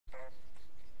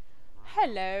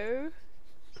Hello.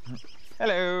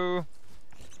 Hello.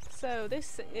 So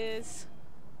this is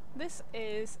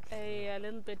a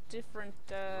little bit different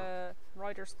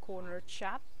Writers Corner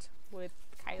chat with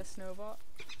ChaosNova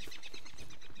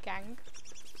gang.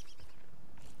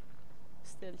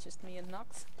 Still just me and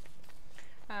Nux,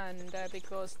 and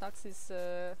because Nux is,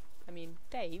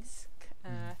 Dave's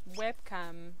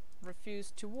webcam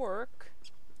refused to work,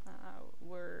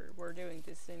 we're doing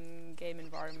this in game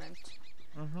environment.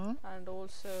 And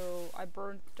also I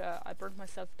burnt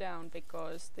myself down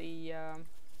because the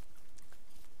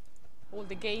all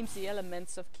the gamesy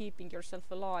elements of keeping yourself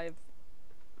alive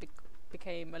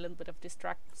became a little bit of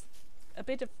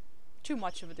too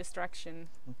much of a distraction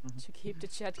to keep the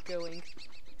chat going.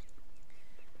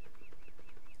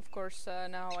 Of course,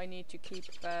 now I need to keep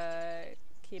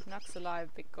Nux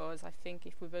alive, because I think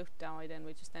if we both die, then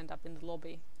we just end up in the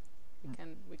lobby.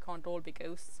 We can't all be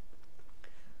ghosts.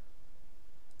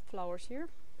 Flowers here.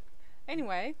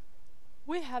 Anyway,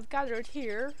 we have gathered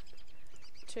here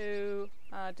to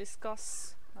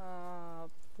discuss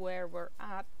where we're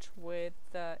at with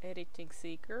Editing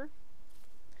Seeker.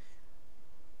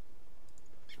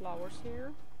 Flowers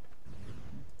here.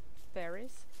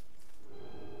 Berries.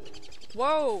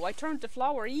 Whoa! I turned the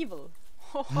flower evil.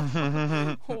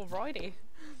 Alrighty.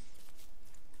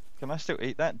 Can I still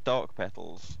eat that? Dark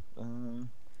petals.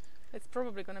 It's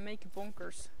probably gonna make you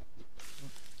bonkers.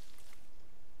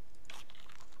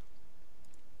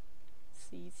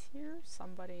 Seeds here.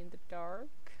 Somebody in the dark.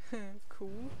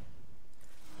 Cool.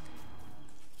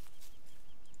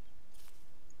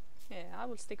 Yeah, I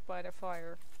will stick by the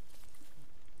fire.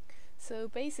 So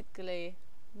basically,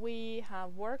 we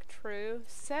have worked through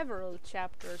several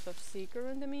chapters of Seeker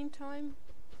in the meantime.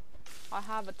 I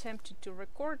have attempted to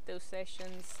record those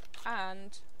sessions,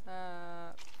 and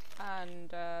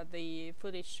the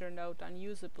footage turned out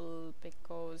unusable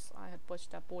because I had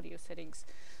botched up audio settings.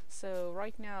 So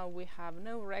right now we have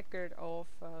no record of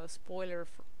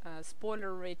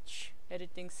spoiler-rich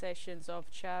editing sessions of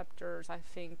chapters. I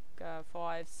think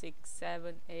 5, 6,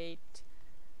 7, 8,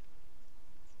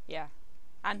 yeah,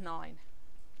 and 9.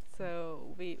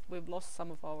 So we've lost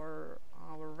some of our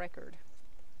record.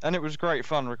 And it was great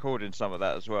fun recording some of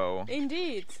that as well.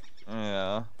 Indeed.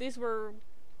 Yeah. These were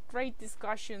great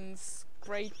discussions,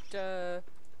 great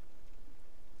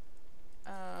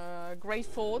great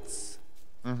thoughts.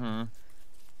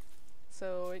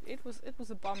 So it was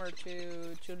a bummer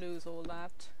to lose all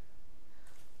that.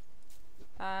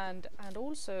 And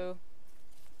also,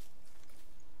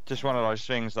 just one of those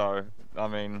things though. I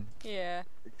mean, yeah,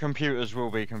 computers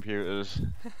will be computers.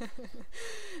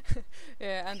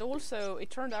 yeah, and also it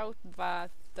turned out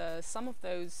that some of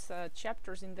those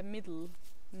chapters in the middle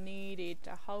needed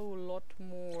a whole lot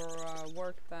more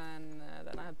work than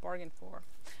I had bargained for.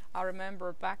 I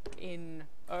remember back in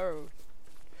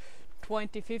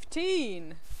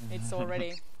 2015, it's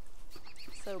already.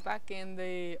 So back in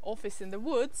the office in the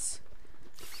woods,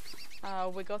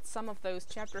 we got some of those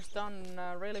chapters done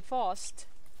really fast,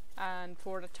 and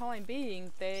for the time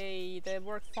being they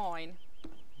worked fine.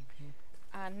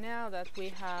 And now that we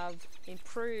have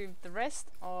improved the rest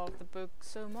of the book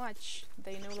so much,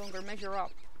 they no longer measure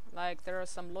up. Like, there are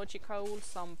some logic holes,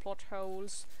 some plot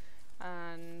holes,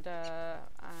 and I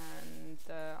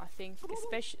think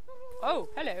especially, oh,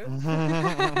 hello.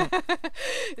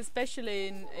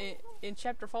 Especially in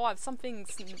chapter 5, some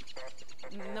things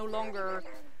no longer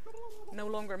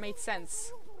made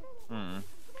sense.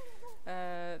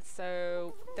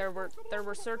 So there were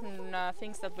certain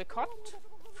things that we cut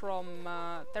from.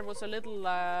 There was a little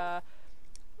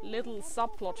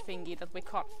subplot thingy that we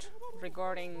cut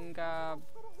regarding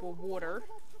water,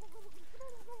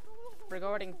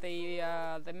 regarding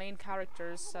the main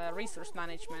character's resource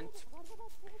management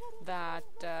that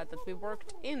we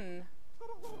worked in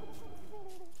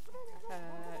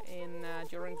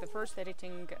during the first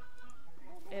editing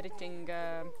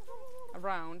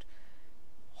round.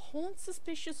 Haunt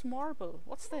suspicious marble.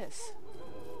 What's this?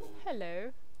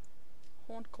 Hello.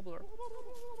 Haunt cobbler.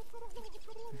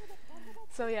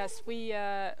 So yes, we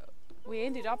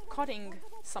ended up cutting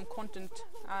some content,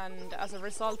 and as a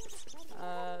result,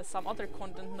 some other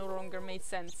content no longer made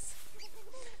sense.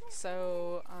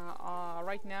 So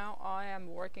right now I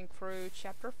am working through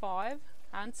chapter 5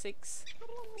 and 6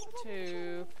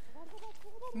 to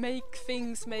make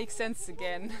things make sense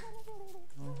again.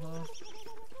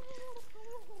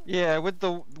 Yeah, with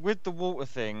the water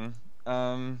thing,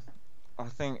 I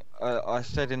think I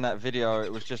said in that video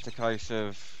it was just a case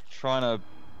of trying to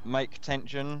make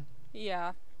tension.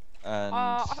 Yeah. And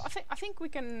I think we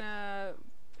can,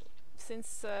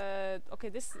 since okay,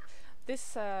 this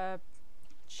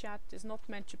chat is not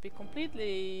meant to be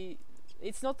completely.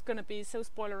 It's not going to be so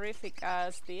spoilerific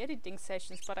as the editing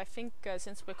sessions, but I think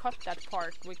since we cut that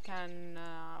part, we can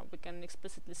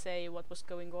explicitly say what was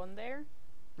going on there.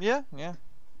 Yeah, yeah.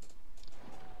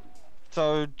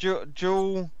 So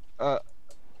Jewel,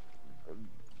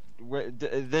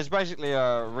 there's basically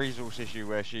a resource issue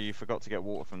where she forgot to get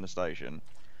water from the station,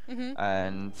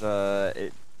 and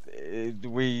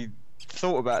we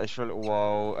thought about this for a little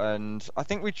while, and I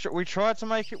think we tried to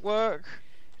make it work.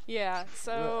 Yeah.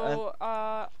 So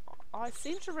I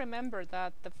seem to remember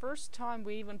that the first time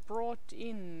we even brought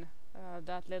in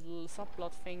that little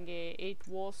subplot thingy, it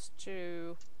was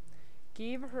to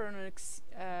give her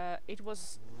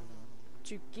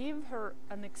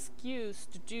an excuse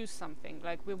to do something.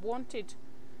 Like we wanted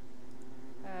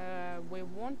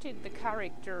the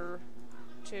character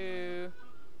to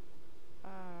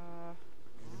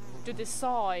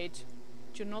decide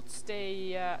to not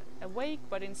stay awake,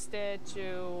 but instead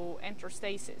to enter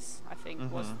stasis. I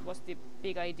think was the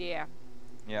big idea.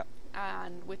 Yeah.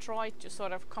 And we tried to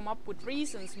sort of come up with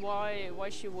reasons why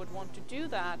she would want to do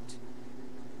that.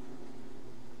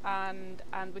 And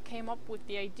we came up with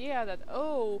the idea that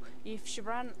if she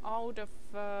ran out of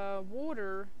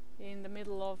water in the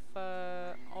middle of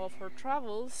her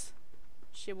travels,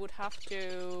 she would have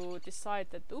to decide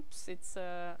that it's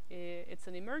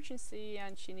an emergency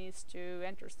and she needs to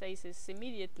enter stasis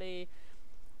immediately,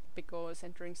 because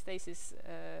entering stasis,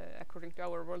 according to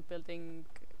our world building,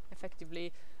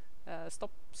 effectively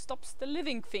stops the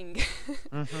living thing.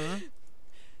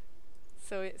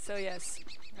 So yes.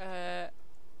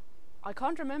 I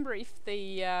can't remember if the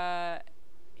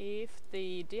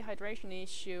dehydration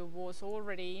issue was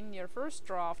already in your first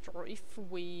draft, or if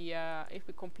we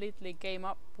completely came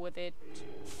up with it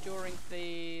during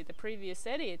the previous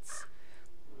edits,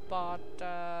 but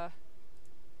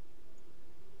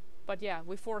yeah,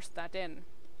 we forced that in,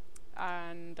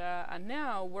 and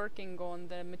now working on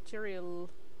the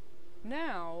material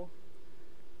now,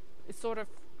 it sort of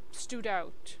stood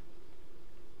out.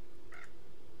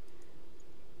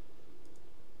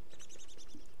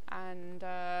 And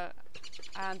the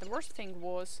worst thing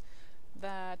was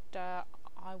that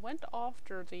I went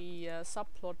after the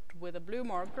subplot with a blue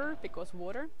marker because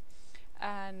water,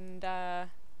 and I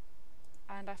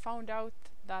found out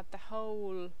that the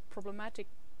whole problematic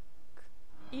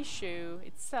issue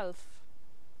itself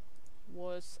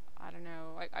was, I don't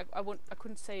know, I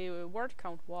couldn't say word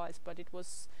count wise, but it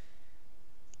was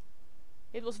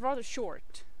rather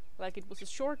short. Like, it was a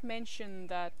short mention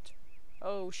that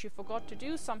she forgot to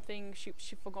do something,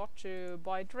 she forgot to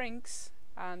buy drinks,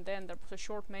 and then there was a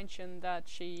short mention that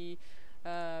she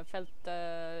felt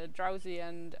drowsy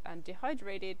and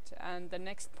dehydrated, and the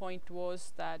next point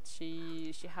was that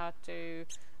she had to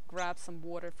grab some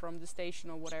water from the station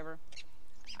or whatever,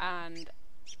 and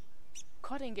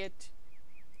cutting it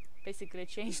basically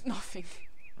changed nothing.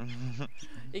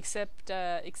 except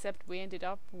we ended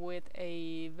up with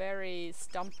a very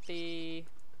stumpy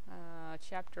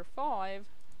chapter 5,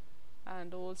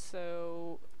 and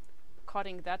also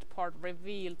cutting that part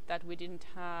revealed that we didn't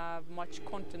have much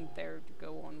content there to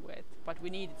go on with, but we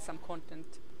needed some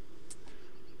content.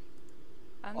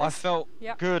 And I felt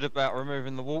good about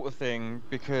removing the water thing,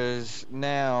 because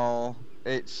now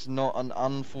it's not an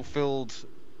unfulfilled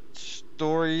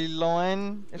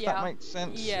storyline, if that makes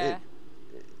sense. Yeah.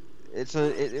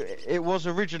 It was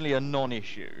originally a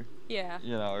non-issue. Yeah.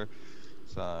 You know,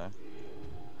 so.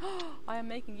 I am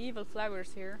making evil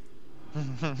flowers here.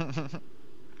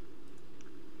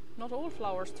 Not all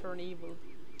flowers turn evil.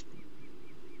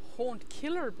 Horned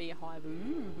killer beehive.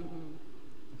 Ooh.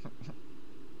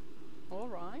 All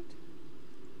right.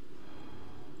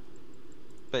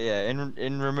 But yeah,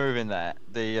 in removing that,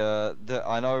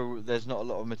 I know there's not a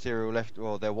lot of material left,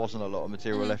 or there wasn't a lot of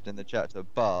material left in the chapter,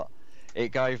 but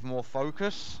it gave more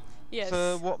focus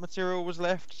to what material was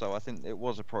left, so I think it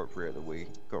was appropriate that we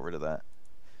got rid of that.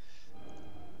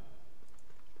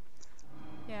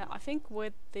 Yeah, I think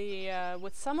with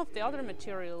some of the other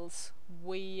materials,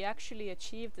 we actually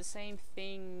achieved the same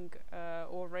thing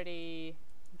already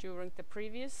during the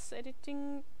previous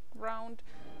editing round,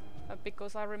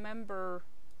 because I remember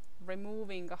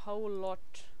removing a whole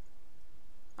lot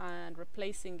and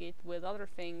replacing it with other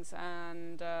things,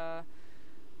 and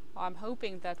I'm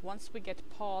hoping that once we get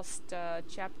past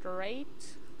chapter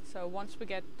 8, so once we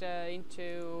get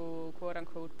into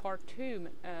quote-unquote part 2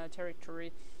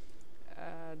 territory,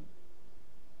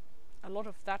 a lot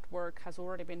of that work has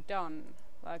already been done.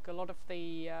 Like, a lot of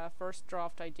the first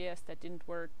draft ideas that didn't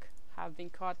work have been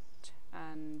cut,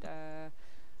 and a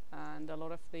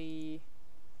lot of the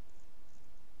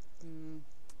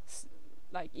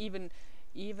like even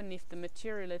even if the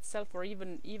material itself, or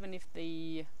even if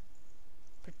the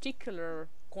particular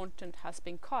content has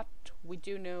been cut, we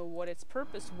do know what its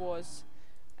purpose was,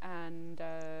 and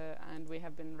we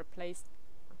have been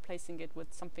replacing it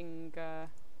with something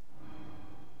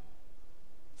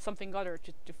something other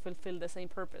to fulfill the same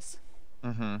purpose.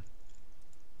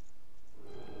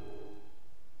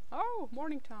 Oh,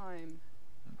 morning time.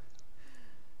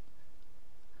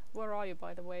 Where are you,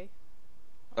 by the way?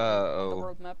 On the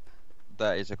world map.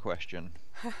 That is a question.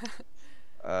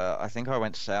 I think I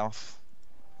went south,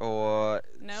 or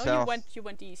no, south. You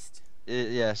went east.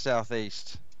 Yeah,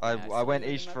 southeast. Yeah, I went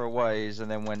east for a ways and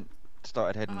then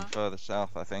started heading further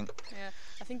south, I think. Yeah,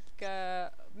 I think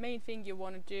main thing you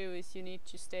want to do is you need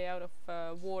to stay out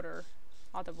of water,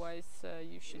 otherwise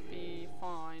you should be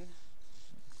fine.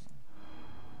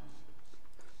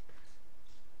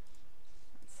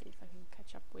 Let's see if I can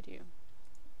catch up with you.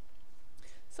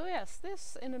 So yes,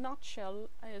 this in a nutshell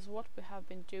is what we have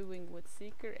been doing with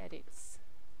Seeker edits.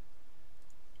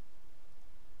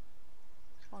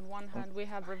 On one hand, we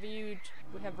have reviewed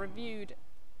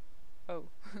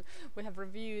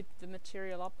the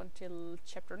material up until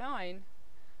chapter 9,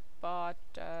 but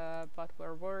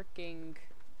we're working.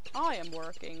 I am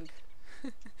working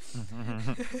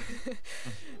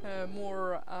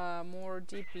more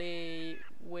deeply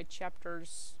with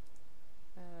chapters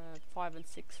 5 and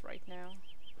 6 right now.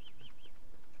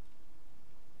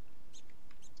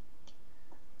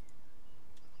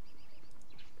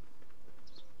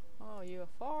 Oh, you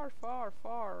are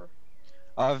far.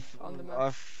 I've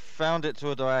found it to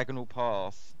a diagonal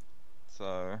path,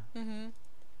 so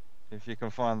if you can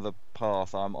find the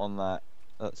path, I'm on that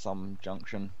at some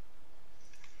junction.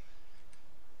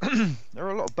 There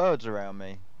are a lot of birds around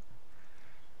me.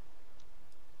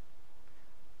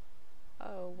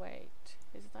 Oh wait,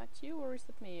 is that you or is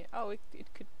it me? Oh, it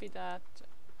could be that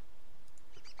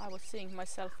I was seeing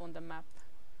myself on the map.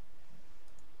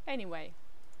 Anyway.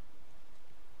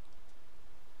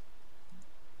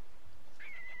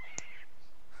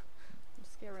 I'm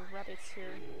scaring rabbits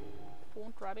here.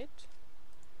 Won't rabbit.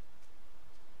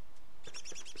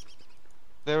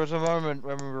 There was a moment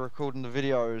when we were recording the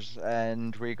videos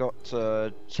and we got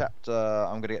to chapter,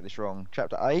 I'm going to get this wrong,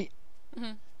 chapter 8.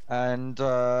 And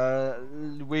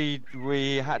we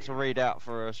had to read out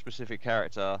for a specific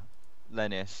character,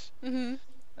 Lennis.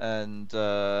 And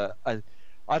I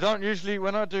don't usually,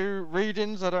 when I do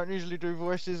readings, I don't usually do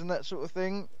voices and that sort of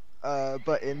thing.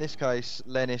 But in this case,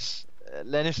 Lennis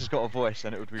has got a voice,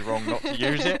 and it would be wrong not to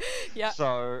use it. Yeah.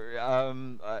 So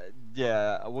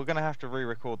yeah, we're gonna have to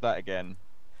re-record that again.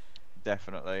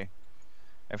 Definitely.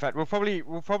 In fact, we'll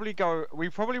probably go. We're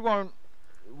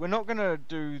not gonna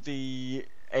do the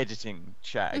editing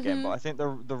chat again, but I think the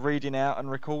reading out and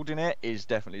recording it is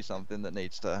definitely something that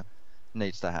needs to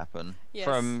happen. Yes.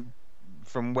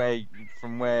 From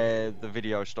where the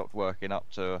video stopped working up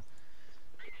to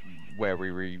where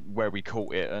we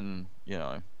caught it, and you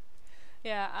know.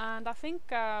 Yeah, and I think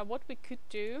what we could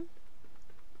do.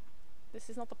 This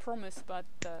is not a promise, but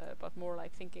more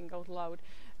like thinking out loud.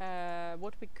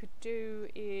 What we could do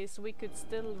is we could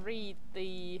still read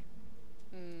the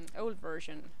old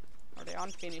version or the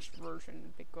unfinished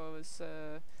version, because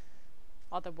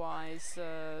otherwise,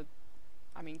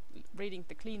 I mean, reading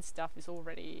the clean stuff is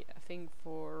already a thing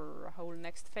for a whole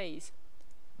next phase.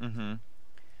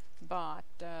 But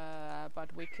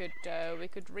we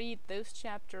could read those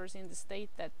chapters in the state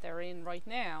that they're in right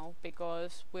now,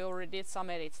 because we already did some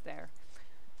edits there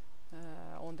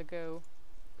on the go,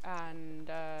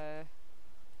 and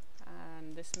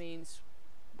this means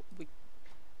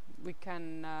we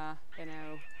can you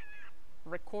know,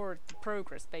 record the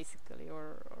progress basically,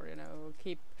 or you know,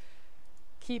 keep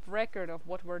record of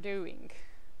what we're doing.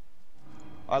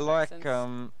 I like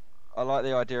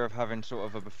the idea of having sort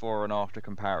of a before and after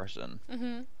comparison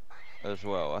as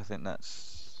well. I think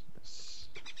that's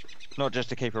not just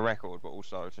to keep a record, but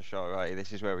also to show, hey,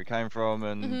 this is where we came from,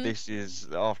 and this is,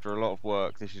 after a lot of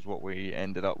work, this is what we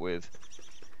ended up with.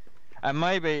 And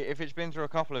maybe if it's been through a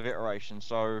couple of iterations,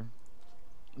 so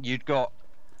you'd got,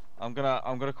 I'm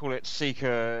gonna call it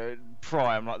Seeker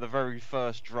Prime, like the very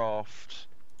first draft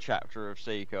chapter of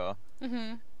Seeker.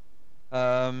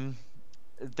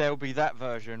 There'll be that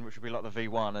version, which will be like the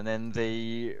V1, and then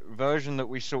the version that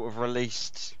we sort of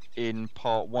released in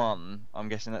part 1, I'm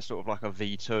guessing that's sort of like a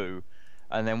V2,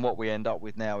 and then what we end up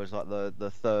with now is like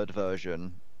the third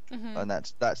version, and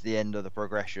that's the end of the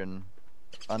progression,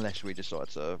 unless we decide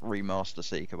to remaster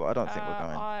Seeker, but I don't think we're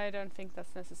going. I don't think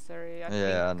that's necessary. I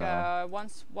think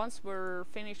once we're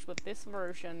finished with this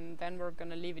version, then we're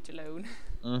gonna leave it alone.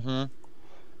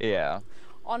 Yeah.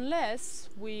 Unless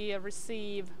we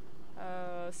receive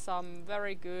some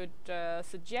very good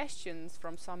suggestions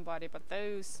from somebody, but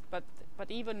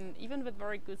even with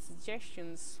very good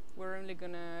suggestions, we're only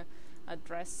gonna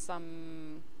address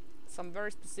some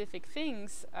very specific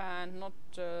things and not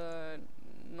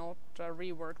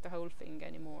rework the whole thing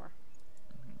anymore.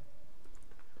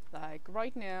 Like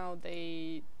right now,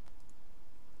 the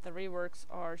reworks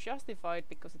are justified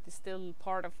because it is still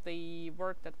part of the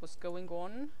work that was going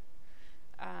on.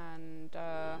 And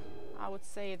I would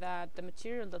say that the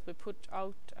material that we put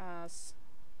out as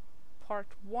part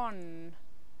 1,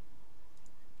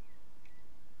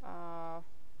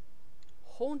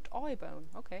 Haunt Eyebone,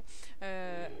 okay,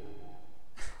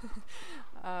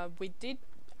 we did,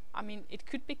 I mean, it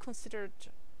could be considered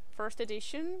first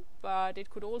edition, but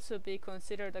it could also be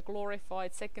considered a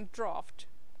glorified second draft.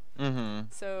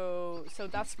 So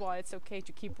that's why it's okay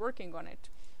to keep working on it.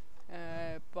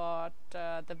 But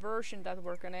the version that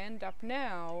we're gonna end up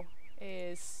now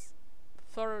is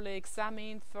thoroughly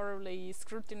examined, thoroughly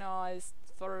scrutinized,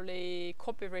 thoroughly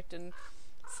copywritten,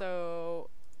 so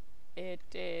it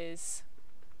is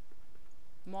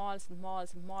miles and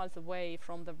miles and miles away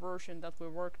from the version that we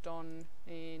worked on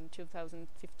in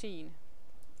 2015.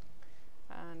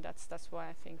 And that's why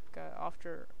I think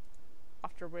after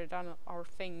we're done our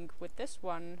thing with this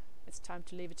one, it's time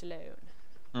to leave it alone.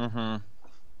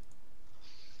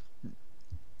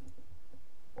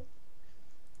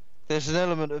 There's an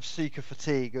element of seeker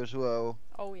fatigue as well.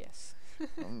 Oh yes.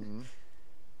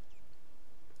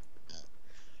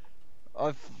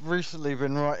 I've recently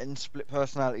been writing Split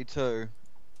Personality 2,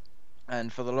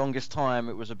 and for the longest time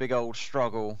it was a big old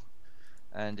struggle.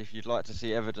 And if you'd like to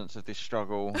see evidence of this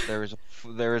struggle, there is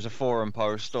a forum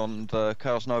post on the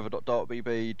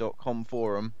ChaosNova.darkbb.com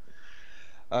forum.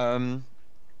 I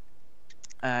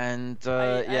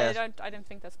don't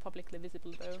think that's publicly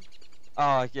visible though.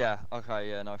 Oh, yeah, okay,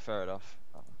 yeah, no, fair enough.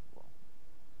 Well,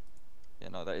 yeah,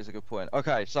 no, that is a good point.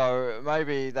 Okay, so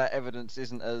maybe that evidence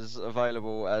isn't as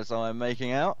available as I'm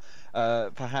making out.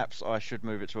 Perhaps I should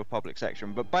move it to a public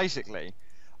section. But basically,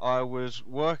 I was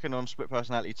working on Split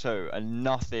Personality 2, and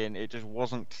it just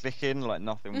wasn't clicking, like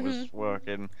nothing was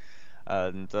working.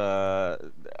 And I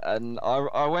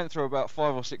went through about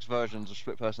 5 or 6 versions of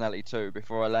Split Personality 2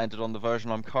 before I landed on the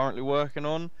version I'm currently working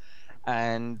on.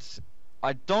 And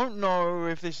I don't know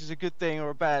if this is a good thing or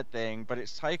a bad thing, but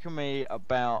it's taken me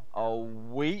about a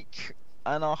week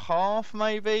and a half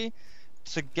maybe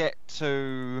to get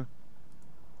to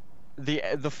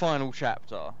the final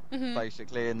chapter,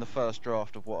 basically in the first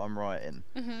draft of what I'm writing.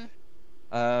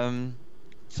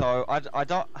 So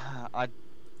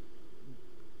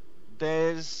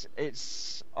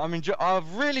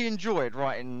I've really enjoyed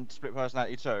writing Split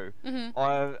Personality 2.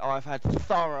 I've had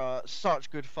such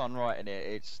good fun writing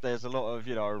it. There's a lot of,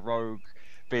 Rogue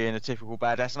being a typical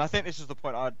badass, and I think this is the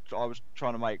point I was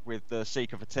trying to make with the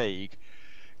seeker fatigue.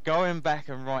 Going back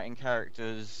and writing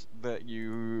characters that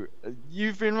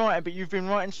you've been writing, but you've been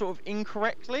writing sort of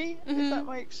incorrectly, if that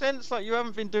makes sense. Like, you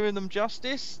haven't been doing them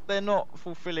justice. They're not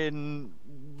fulfilling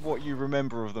what you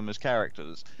remember of them as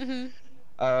characters.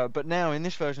 But now in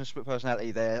this version of Split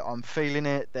Personality, I'm feeling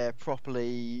it. They're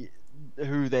properly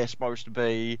who they're supposed to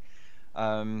be,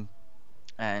 and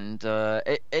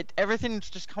everything's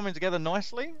just coming together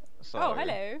nicely. So. Oh,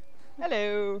 hello.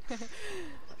 Hello.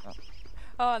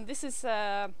 Oh, and this is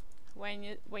when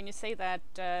you say that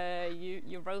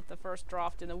you wrote the first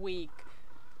draft in a week.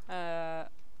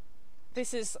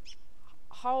 This is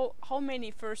how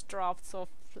many first drafts of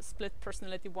Split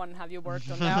Personality 1 have you worked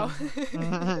on now?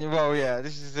 Well, yeah,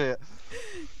 this is it.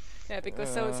 Yeah, because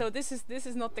so this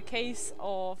is not the case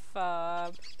of.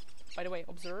 By the way,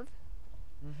 observe.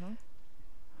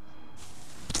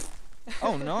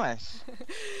 Oh, nice.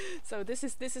 So this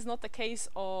is not the case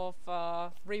of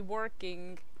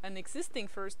reworking an existing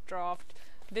first draft.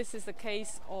 This is the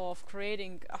case of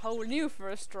creating a whole new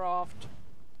first draft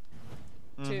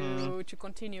to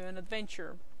continue an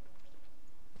adventure.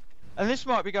 And this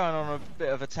might be going on a bit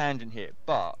of a tangent here,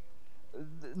 but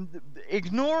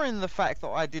ignoring the fact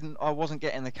that I wasn't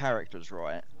getting the characters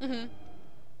right.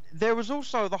 There was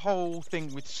also the whole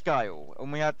thing with scale,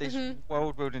 and we had this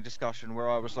world building discussion where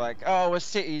I was like, oh, a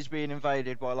city's being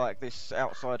invaded by like this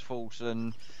outside force,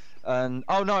 and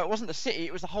oh no, it wasn't the city,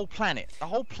 it was the whole planet. The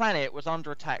whole planet was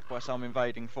under attack by some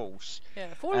invading force.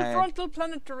 Yeah, full frontal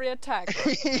planetary attack.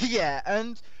 Yeah,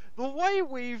 and the way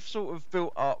we've sort of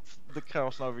built up the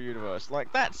ChaosNova universe,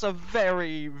 like, that's a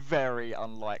very, very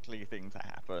unlikely thing to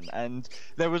happen. And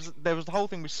there was the whole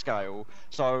thing with scale.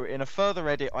 So in a further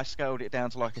edit, I scaled it down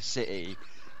to like a city.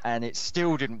 and it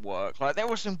still didn't work. Like, there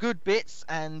were some good bits,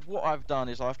 and what I've done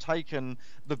is I've taken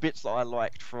the bits that I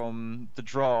liked from the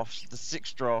drafts, the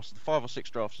 5 or 6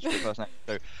 drafts of Split Personality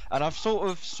 2, and I've sort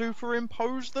of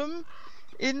superimposed them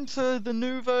into the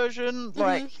new version.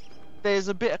 Like, there's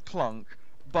a bit of clunk,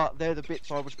 but they're the bits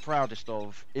I was proudest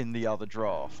of in the other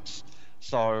drafts.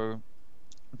 So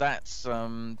that's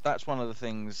one of the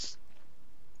things.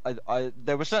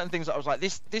 There were certain things that I was like,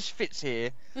 this fits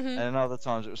here, and other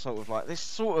times it was sort of like, this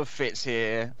sort of fits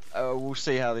here. We'll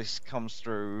see how this comes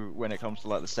through when it comes to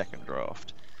like the second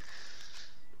draft.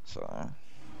 So,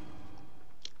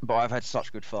 but I've had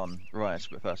such good fun writing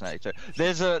Split Personality 2.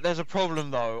 There's a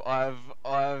problem though.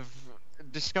 I've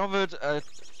discovered a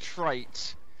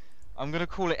trait. I'm gonna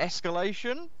call it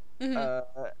escalation.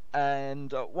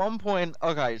 And at one point,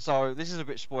 okay, so this is a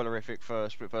bit spoilerific for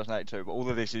Split Personality 2, but all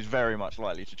of this is very much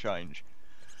likely to change.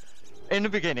 In the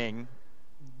beginning,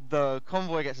 the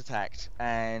convoy gets attacked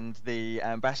and the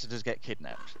ambassadors get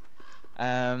kidnapped.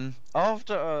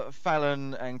 After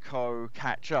Fallon and co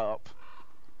catch up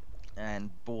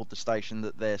and board the station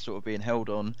that they're sort of being held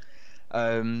on,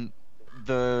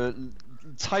 the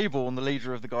Table, the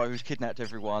leader of the guy who's kidnapped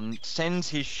everyone, sends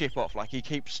his ship off. Like, he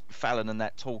keeps Fallon and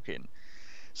that talking.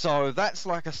 So that's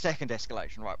like a second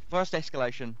escalation, right? First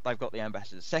escalation, they've got the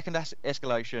ambassadors. Second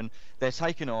escalation, they're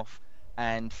taken off,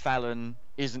 and Fallon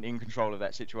isn't in control of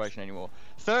that situation anymore.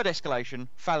 Third escalation,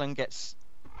 Fallon gets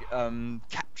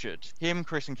captured. Him,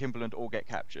 Chris, and Kimberland all get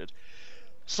captured.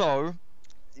 So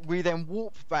we then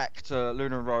warp back to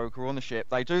Luna and Rogue, who are on the ship.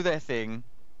 They do their thing,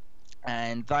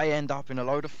 and they end up in a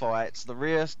load of fights.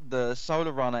 The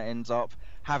Solar Runner ends up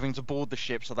having to board the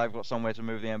ship, so they've got somewhere to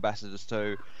move the ambassadors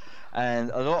to,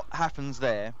 and a lot happens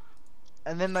there.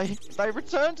 And then they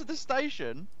return to the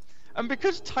station, and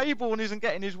because Taborn isn't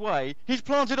getting his way, he's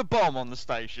planted a bomb on the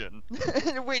station,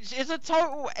 which is a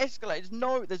total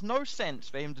escalate. There's no sense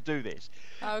for him to do this,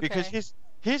 because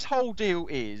his whole deal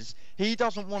is he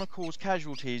doesn't want to cause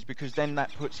casualties, because then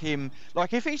that puts him,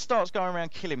 like, if he starts going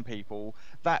around killing people,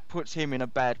 that puts him in a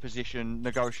bad position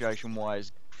negotiation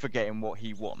wise for getting what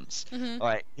he wants.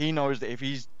 Like, he knows that if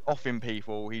he's offing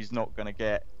people, he's not going to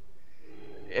get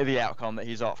the outcome that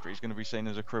he's after. He's going to be seen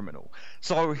as a criminal.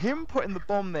 So him putting the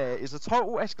bomb there is a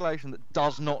total escalation that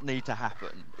does not need to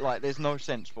happen. Like, there's no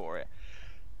sense for it.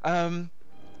 And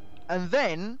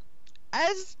then,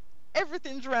 as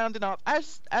everything's rounding up,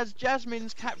 as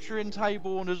Jasmine's capturing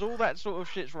Taborn, as all that sort of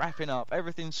shit's wrapping up,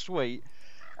 everything's sweet,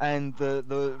 and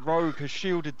the Rogue has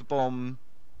shielded the bomb,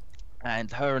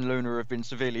 and her and Luna have been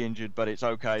severely injured, but it's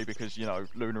okay because, you know,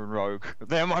 Luna and Rogue,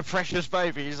 they're my precious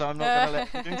babies. I'm not gonna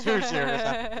let anything too serious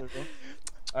happen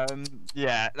to them.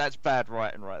 Yeah, that's bad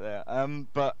writing right there.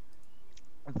 But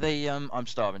the I'm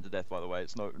starving to death, by the way.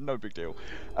 It's no big deal.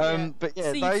 But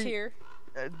yeah, Seeds here.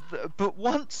 But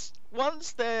once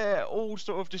they're all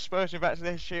sort of dispersing back to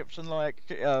their ships and like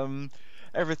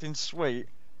everything's sweet,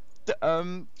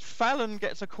 Fallon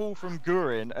gets a call from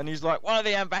Gurin, and he's like, one of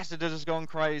the ambassadors has gone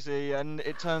crazy, and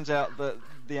it turns out that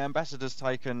the ambassador's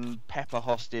taken Pepper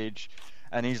hostage,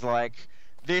 and he's like,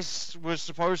 this was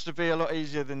supposed to be a lot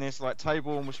easier than this. Like,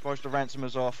 Taborn was supposed to ransom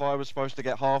us off. I was supposed to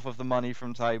get half of the money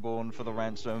from Taborn for the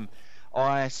ransom.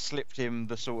 I slipped him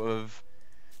the sort of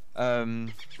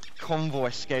convoy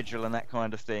schedule and that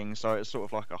kind of thing, so it's sort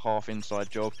of like a half inside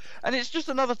job, and it's just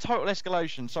another total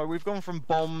escalation. So we've gone from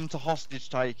bomb to hostage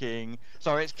taking,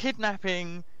 so it's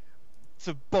kidnapping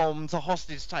to bomb to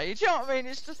hostage taking. Do you know what I mean?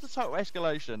 It's just a total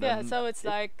escalation. Yeah, so it's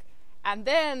like, and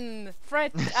then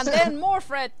threat, and then more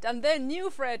threat, and then new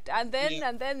threat, and then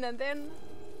and then.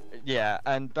 Yeah,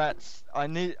 and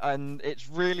and it's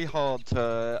really hard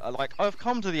to, like, I've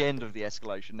come to the end of the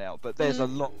escalation now, but there's a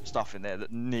lot of stuff in there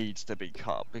that needs to be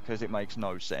cut because it makes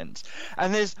no sense.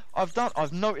 And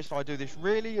I've noticed I do this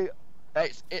really,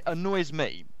 it annoys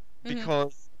me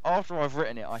because after I've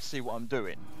written it, I see what I'm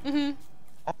doing.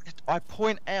 I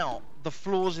point out the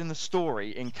flaws in the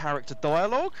story in character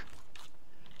dialogue.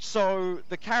 So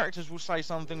the characters will say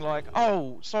something like,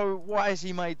 oh, so why has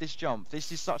he made this jump?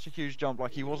 This is such a huge jump,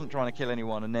 like he wasn't trying to kill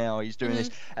anyone and now he's doing this.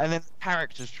 And then the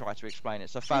characters try to explain it.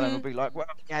 So Fallon will be like, well,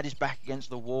 he had his back against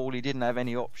the wall, he didn't have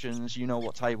any options, you know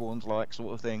what Taborn's like,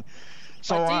 sort of thing.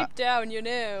 So but deep down, you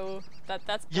know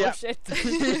that's bullshit.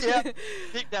 Yeah.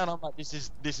 Deep down, I'm like, this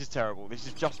is terrible. This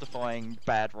is justifying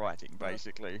bad writing,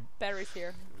 basically. Berries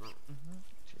here.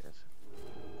 Cheers.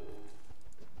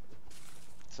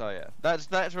 So yeah,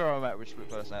 that's where I'm at with Split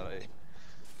Personality.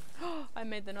 I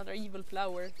made another evil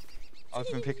flower. I've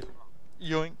been picking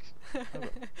yoink.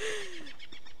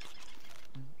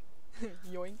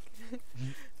 Yoink.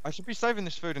 I should be saving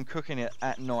this food and cooking it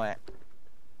at night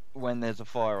when there's a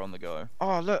fire on the go.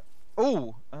 Oh look,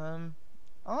 Oh, I'm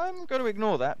going to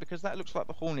ignore that because that looks like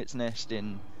the hornet's nest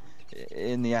in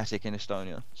the attic in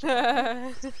Estonia. So,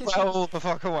 well, the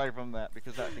fuck away from that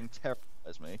because that thing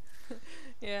terrifies me.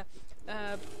 Yeah.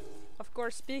 Of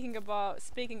course, speaking of all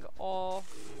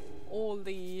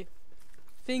the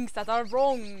things that are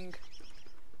wrong,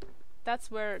 that's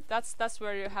where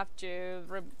you have to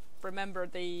remember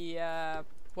the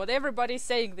what everybody's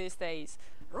saying these days.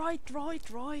 Right.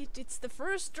 It's the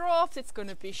first draft. It's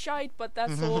gonna be shite, but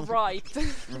that's all right.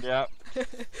 Yeah.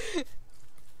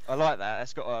 I like that.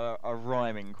 That's got a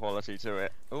rhyming quality to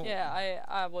it. Ooh. Yeah,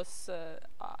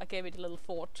 I gave it a little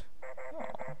thought. Oh.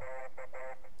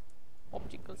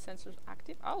 Optical sensors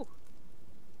active. Oh,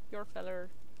 your feller.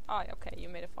 Ah, okay, you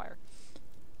made a fire.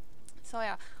 So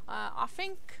yeah, I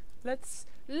think let's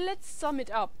sum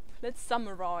it up. Let's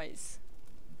summarize.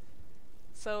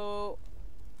 So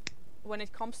when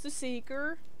it comes to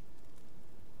Seeker,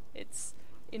 it's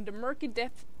in the murky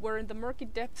depth. We're in the murky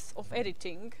depths of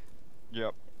editing.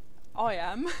 Yep. I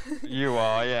am. You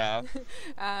are, yeah.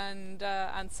 And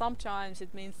sometimes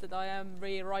it means that I am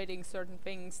rewriting certain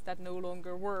things that no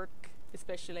longer work,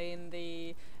 especially in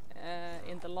the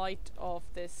light of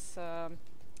this,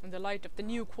 in the light of the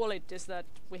new qualities that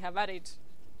we have added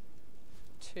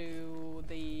to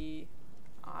the,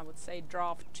 I would say,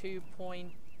 draft 2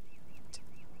 point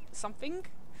something.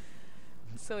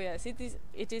 So yes, it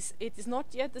is not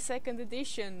yet the second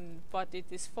edition, but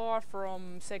it is far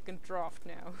from second draft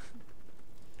now.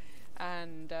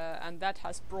 And that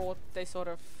has brought the sort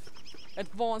of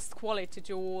advanced quality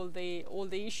to all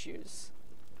the issues,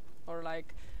 or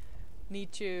like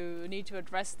need to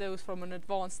address those from an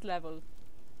advanced level.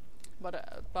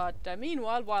 But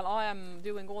meanwhile, while I am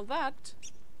doing all that,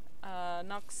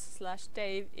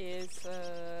 Nux/Dave is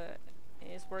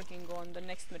working on the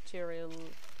next material,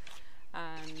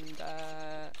 and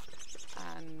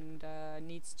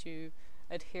needs to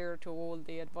adhere to all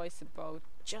the advice about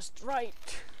just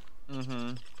right.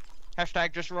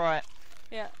 Hashtag just right.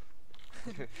 Yeah.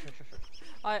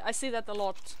 I see that a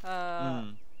lot.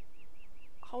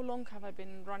 How long have I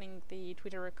been running the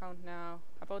Twitter account now?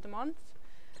 About a month.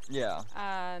 Yeah.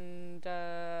 And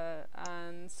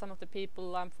some of the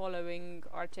people I'm following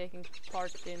are taking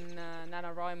part in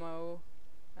NaNoWriMo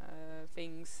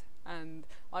things, and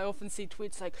I often see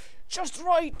tweets like, "Just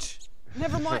right.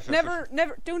 Never mind.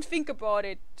 never. Don't think about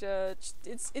it.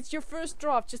 It's your first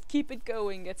draft. Just keep it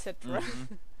going, etc."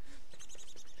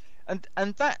 And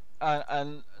that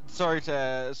and sorry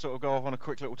to sort of go off on a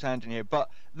quick little tangent here, but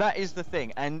that is the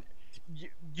thing, and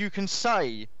you can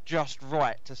say just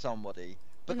right to somebody,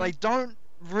 but they don't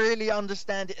really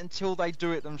understand it until they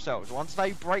do it themselves. Once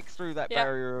they break through that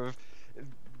barrier of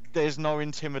there's no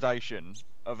intimidation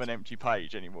of an empty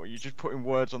page anymore. You're just putting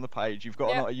words on the page. You've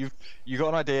got you've got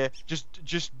an idea.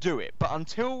 Just do it. But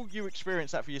until you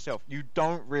experience that for yourself, you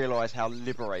don't realise how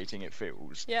liberating it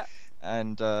feels. Yeah.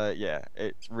 And yeah,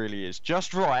 it really is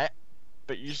just right.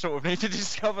 But you sort of need to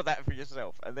discover that for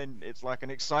yourself, and then it's like an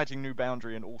exciting new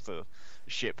boundary and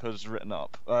authorship has written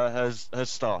up, has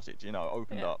started. You know,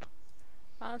 opened up.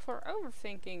 And for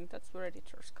overthinking, that's where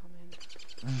editors come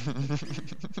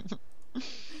in.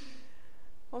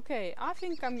 Okay, I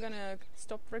think I'm gonna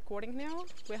stop recording now.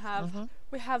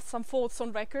 We have some thoughts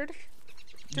on record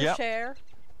to share.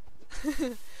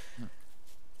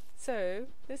 So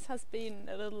this has been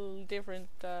a little different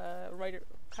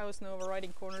ChaosNova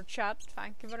Writing Corner chat.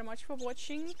 Thank you very much for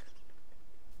watching,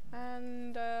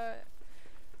 and I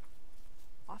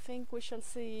think we shall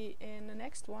see in the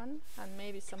next one, and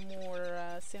maybe some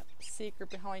more Seeker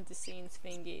behind the scenes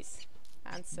thingies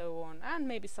and so on, and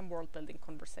maybe some world building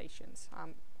conversations.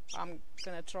 I'm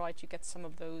gonna try to get some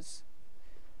of those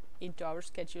into our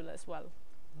schedule as well.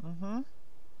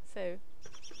 So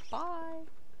bye.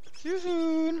 See you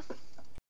soon.